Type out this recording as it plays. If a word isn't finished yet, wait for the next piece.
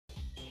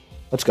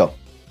Let's go.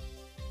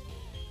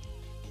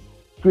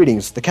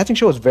 Greetings. The catching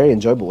show was very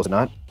enjoyable, was it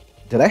not?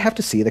 Did I have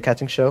to see the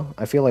catching show?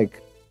 I feel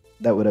like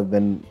that would have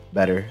been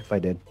better if I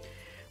did.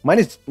 My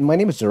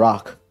name is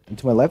Darach, and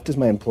to my left is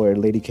my employer,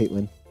 Lady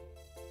Caitlin.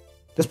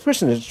 This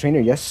person is a trainer,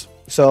 yes.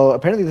 So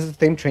apparently this is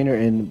the same trainer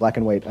in Black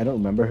and White. I don't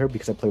remember her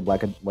because I played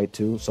Black and White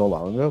 2 so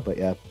long ago, but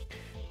yeah.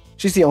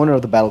 She's the owner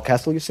of the battle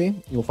castle, you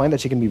see. You'll find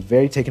that she can be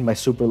very taken by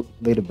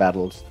superlative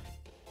battles.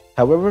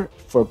 However,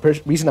 for a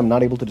reason I'm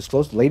not able to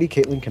disclose, Lady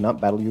Caitlin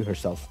cannot battle you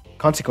herself.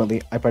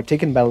 Consequently, I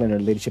partake in battle in her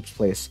ladyship's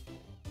place.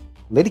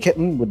 Lady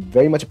Caitlin would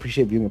very much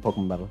appreciate viewing a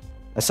Pokemon battle.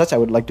 As such, I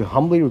would like to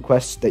humbly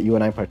request that you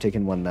and I partake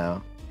in one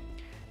now.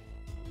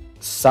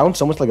 Sounds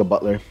so much like a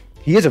butler.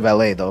 He is a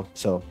valet, though,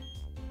 so...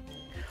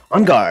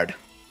 On guard!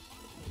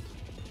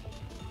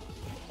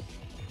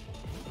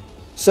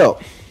 So,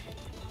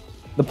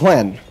 the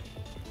plan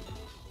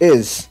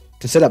is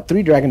to set up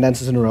 3 Dragon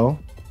Dances in a row,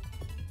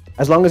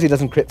 as long as he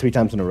doesn't crit 3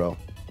 times in a row.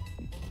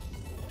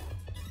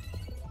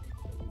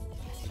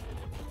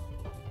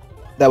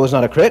 That was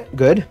not a crit.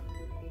 Good.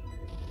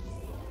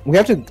 We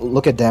have to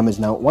look at damage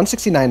now.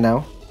 169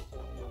 now.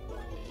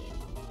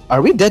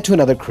 Are we dead to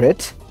another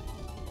crit?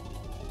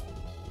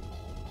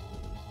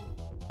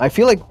 I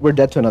feel like we're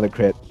dead to another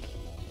crit.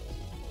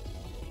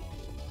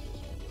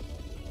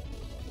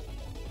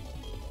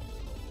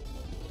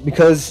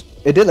 Because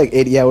it did like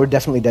 80. Yeah, we're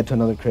definitely dead to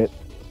another crit.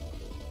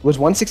 It was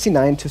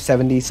 169 to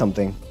 70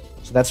 something.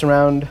 So that's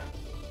around...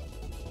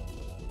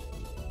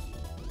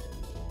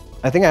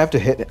 I think I have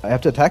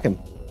to attack him.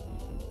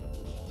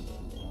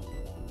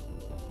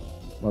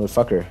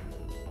 Motherfucker.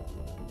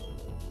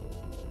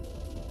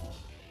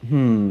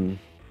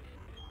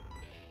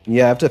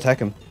 Yeah, I have to attack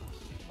him.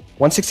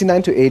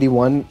 169 to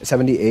 81,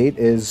 78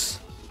 is...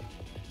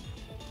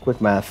 Quick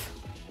math.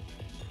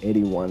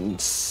 81,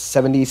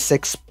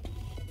 76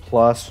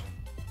 plus...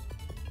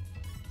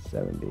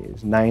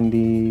 70s,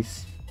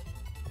 90s...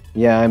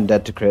 Yeah, I'm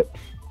dead to crit.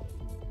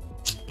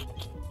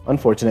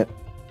 Unfortunate.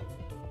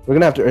 We're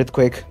gonna have to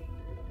Earthquake.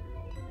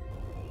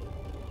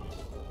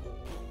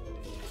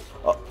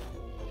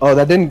 Oh,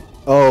 that didn't...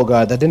 Oh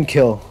god, that didn't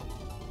kill.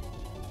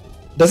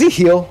 Does he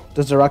heal?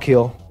 Does Darach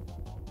heal?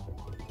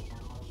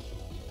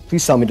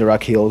 Please tell me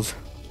Darach heals.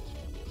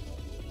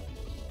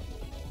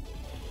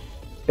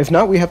 If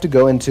not, we have to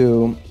go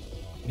into...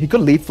 He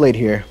could Leaf Blade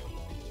here.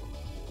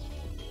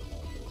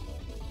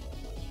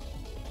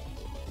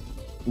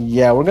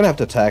 Yeah, we're gonna have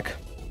to attack.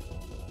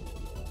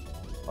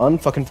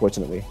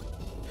 Unfucking-fortunately.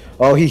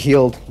 Oh, he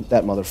healed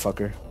that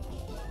motherfucker.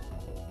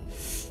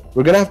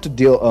 We're gonna have to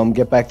deal...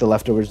 get back the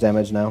leftovers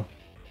damage now.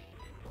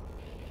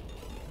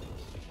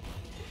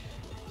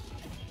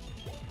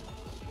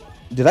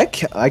 Did I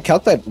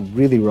calc that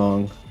really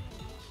wrong?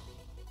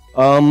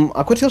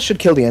 Aqua Tail should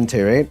kill the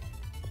Entei, right?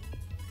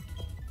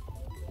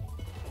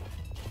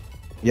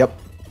 Yep.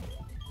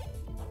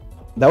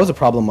 That was a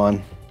problem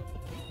on.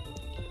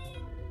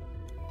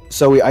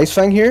 So we Ice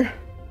Fang here?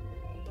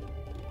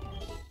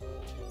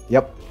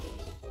 Yep.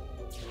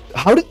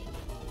 How did...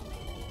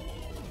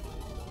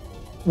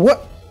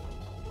 What?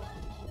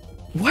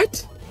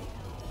 What?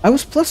 I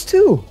was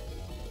 +2.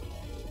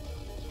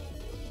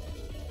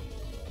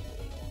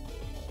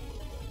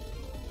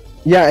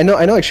 Yeah, I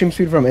know extreme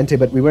speed from Entei,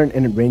 but we weren't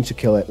in range to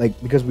kill it, like,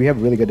 because we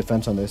have really good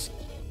defense on this.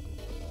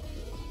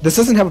 This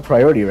doesn't have a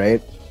priority,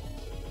 right?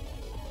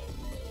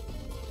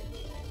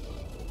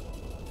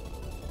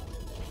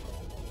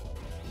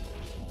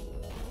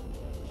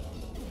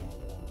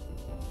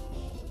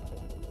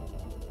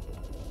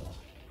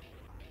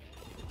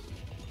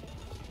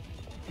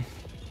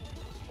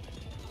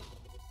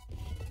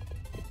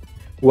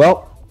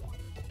 Well,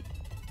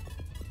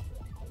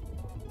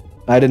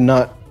 I did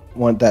not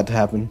want that to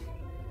happen.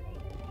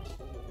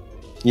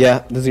 Yeah,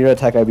 the 0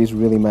 attack IVs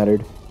really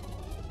mattered.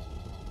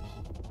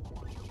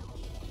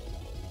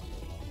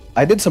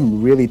 I did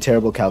some really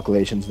terrible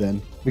calculations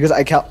then. Because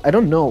I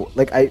don't know,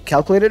 like I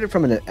calculated it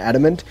from an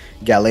adamant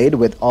Gallade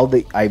with all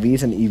the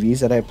IVs and EVs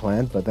that I had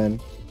planned, but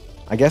then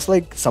I guess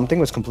like something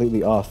was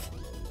completely off.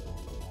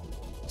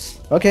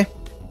 Okay.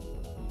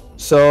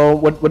 So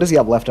what does he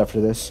have left after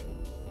this?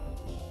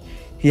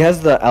 He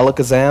has the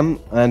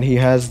Alakazam and he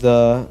has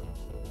the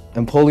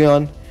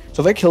Empoleon.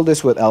 So if I kill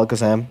this with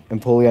Alakazam,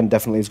 Empoleon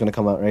definitely is going to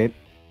come out, right?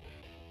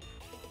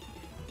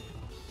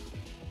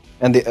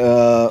 And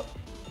the,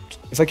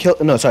 if I kill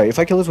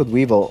this with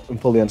Weevil,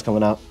 Empoleon's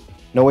coming out.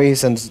 No way he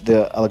sends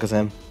the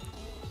Alakazam.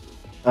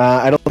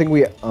 I don't think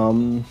we,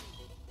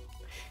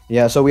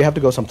 yeah, so we have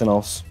to go something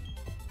else.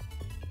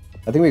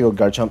 I think we go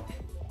Garchomp.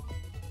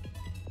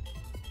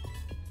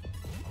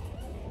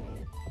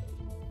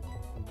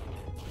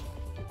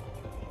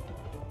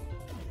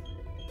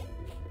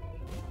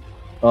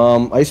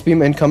 Ice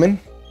Beam incoming.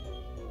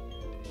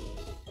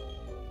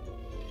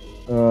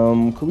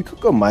 We could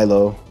go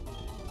Milo.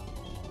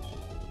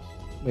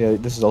 Yeah,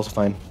 this is also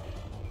fine.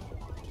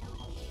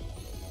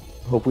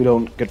 Hope we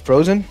don't get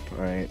frozen.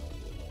 Alright.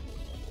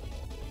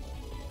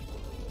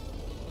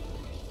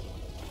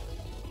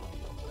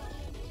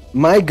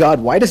 My god,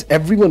 why does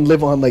everyone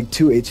live on like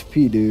 2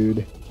 HP,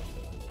 dude?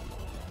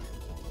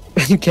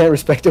 You can't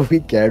respect a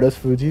weak Gyarados,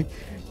 Fuji.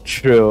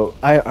 True.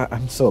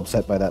 I'm so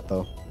upset by that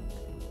though.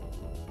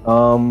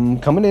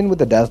 Coming in with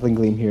the Dazzling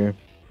Gleam here.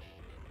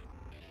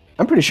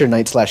 I'm pretty sure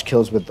Night Slash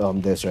kills with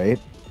this, right?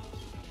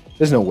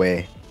 There's no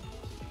way.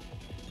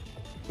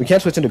 We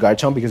can't switch into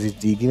Garchomp because he's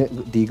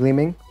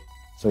de-gleaming.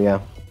 So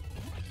yeah.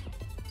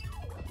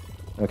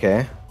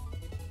 Okay.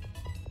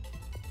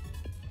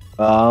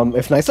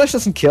 If Night Slash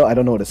doesn't kill, I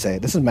don't know what to say.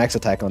 This is max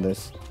attack on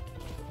this.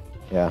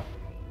 Yeah.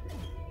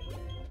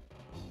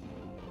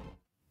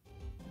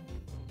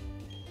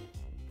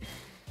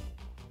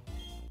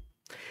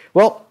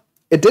 Well,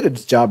 it did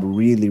its job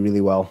really, really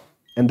well.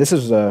 And this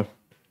is a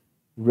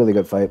really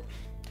good fight.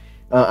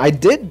 I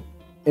did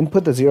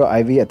input the 0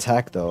 IV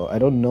attack though. I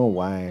don't know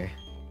why.